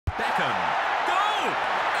Beckham. Goal!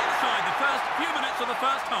 Inside the first few minutes of the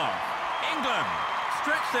first half. England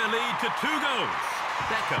stretch their lead to 2 goals.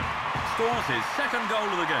 Beckham scores his second goal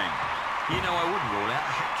of the game. You know, I wouldn't rule out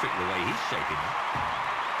a hat-trick the way he's shaping up.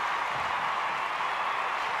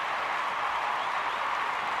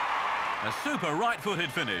 A super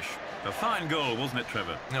right-footed finish. A fine goal, wasn't it,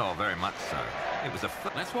 Trevor? Oh, very much so. It was a...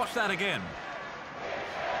 Let's watch that again.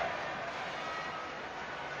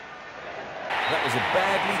 That was a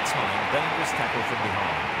badly timed, dangerous tackle from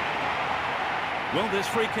behind. Will this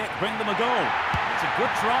free kick bring them a goal? It's a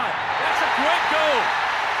good try. That's a great goal.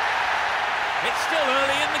 It's still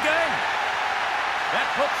early in the game. That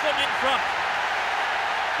puts them in front.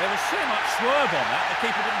 There was so much swerve on that, the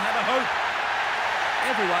keeper didn't have a hope.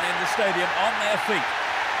 Everyone in the stadium on their feet.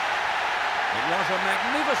 It was a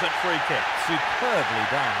magnificent free kick. Superbly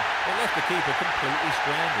done. It left the keeper completely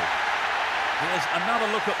stranded. Here's another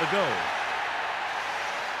look at the goal.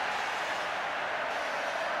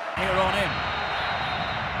 Here on in.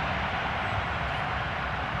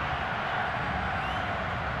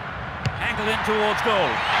 Angled in towards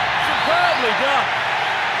goal. Superbly done.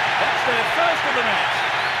 That's their first of the match.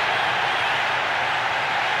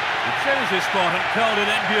 He chose his spot and curled it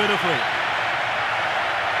in beautifully.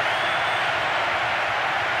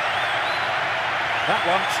 That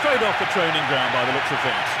one straight off the training ground by the looks of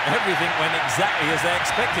things. Everything went exactly as they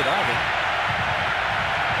expected, I think.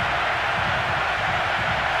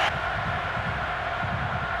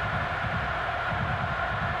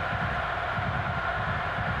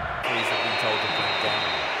 He's been told to come down.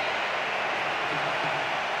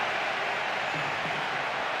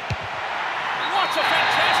 What a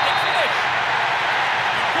fantastic finish!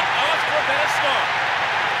 You couldn't ask for a better start.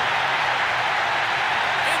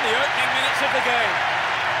 In the opening minutes of the game.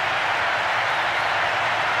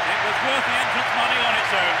 It was worth the entrance money on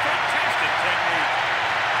its own. Fantastic technique.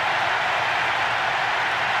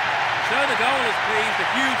 So the goal has pleased a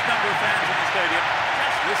huge number of fans in the stadium.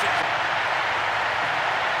 Just listen to...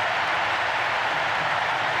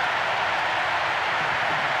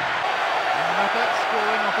 Another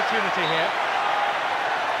scoring opportunity here.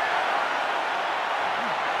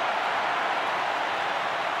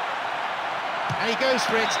 And he goes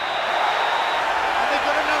for it. And they've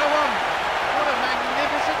got another one. What a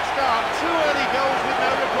magnificent start. 2 early goals with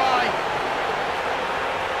no reply.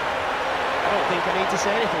 I don't think I need to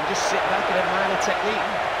say anything, just sit back and admire the technique.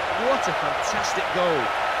 What a fantastic goal.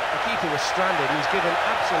 The keeper was stranded, he was given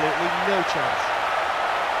absolutely no chance.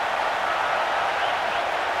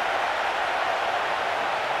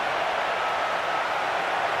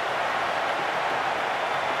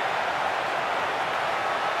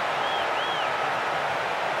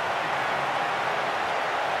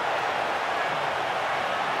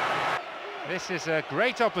 This is a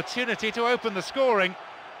great opportunity to open the scoring.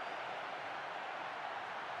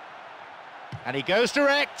 And he goes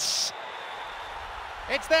direct.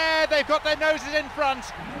 It's there, they've got their noses in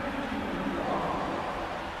front.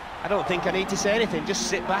 I don't think I need to say anything, just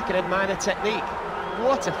sit back and admire the technique.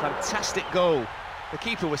 What a fantastic goal. The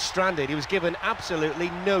keeper was stranded, he was given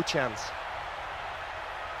absolutely no chance.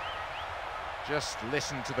 Just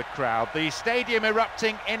listen to the crowd. The stadium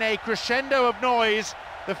erupting in a crescendo of noise.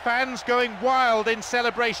 The fans going wild in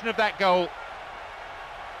celebration of that goal.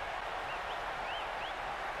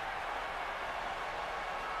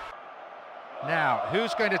 Now,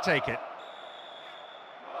 who's going to take it?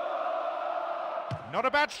 Not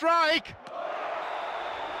a bad strike.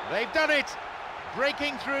 They've done it.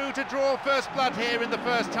 Breaking through to draw first blood here in the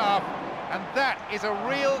first half. And that is a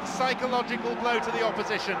real psychological blow to the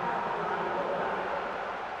opposition.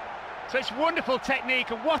 Such wonderful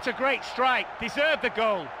technique, and what a great strike. Deserved the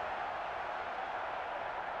goal.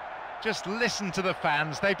 Just listen to the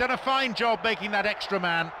fans. They've done a fine job making that extra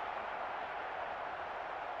man.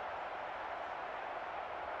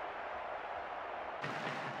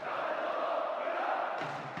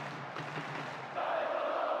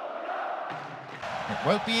 It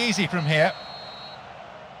won't be easy from here.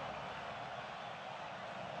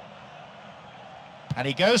 And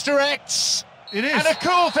he goes direct. It is. And a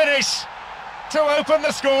cool finish to open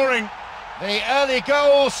the scoring. The early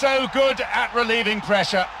goal so good at relieving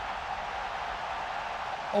pressure.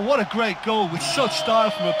 Oh, what a great goal with such style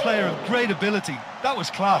from a player of great ability. That was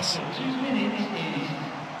class. 2 minutes is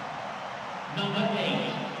number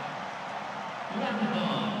 8,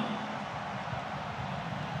 Ramadan.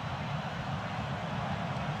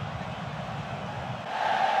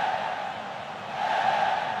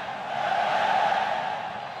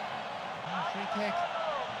 Free kick.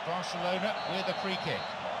 Barcelona with a free kick.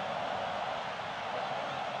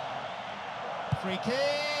 Free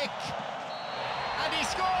kick. And he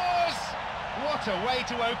scores! What a way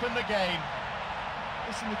to open the game.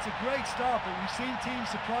 Listen, it's a great start, but we've seen teams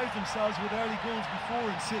surprise themselves with early goals before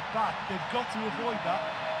and sit back. They've got to avoid that.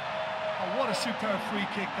 Oh, what a superb free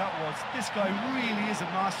kick that was. This guy really is a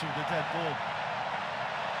master of the dead ball.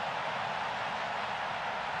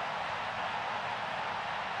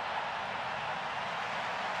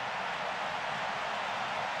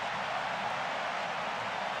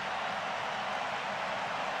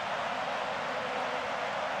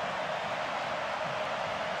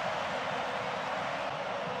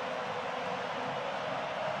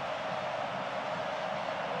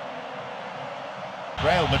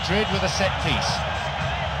 Real Madrid with a set piece.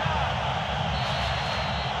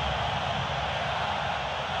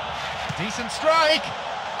 Decent strike.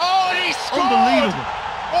 Oh, and he scored! Unbelievable.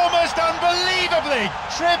 Almost unbelievably.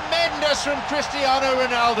 Tremendous from Cristiano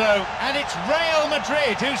Ronaldo. And it's Real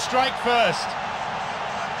Madrid who strike first.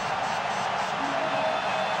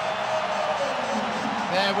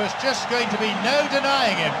 There was just going to be no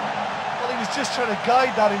denying him. Well, he was just trying to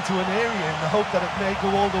guide that into an area in the hope that it may go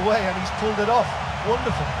all the way, and he's pulled it off.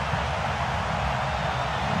 Wonderful.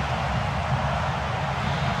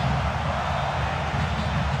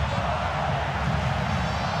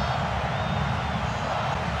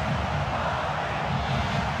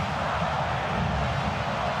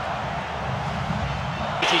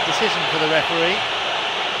 Decision for the referee.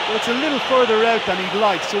 Well, it's a little further out than he'd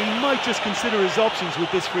like, so he might just consider his options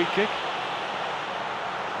with this free kick.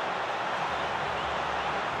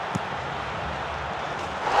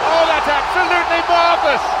 Oh, that's absolutely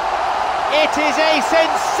marvellous! It is a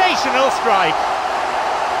sensational strike.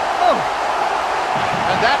 Oh,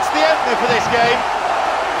 and that's the opener for this game.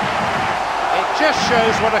 It just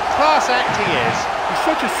shows what a class act he is. He's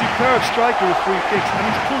such a superb striker of free kicks, and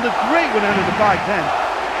he's pulled a great one out of the bag then.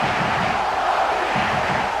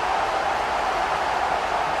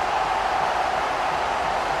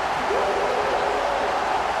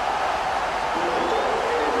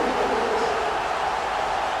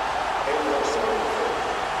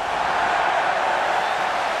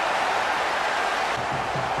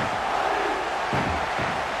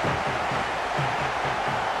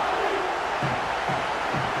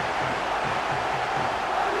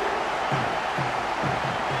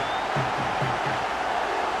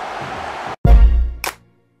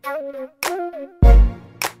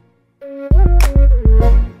 Thank you.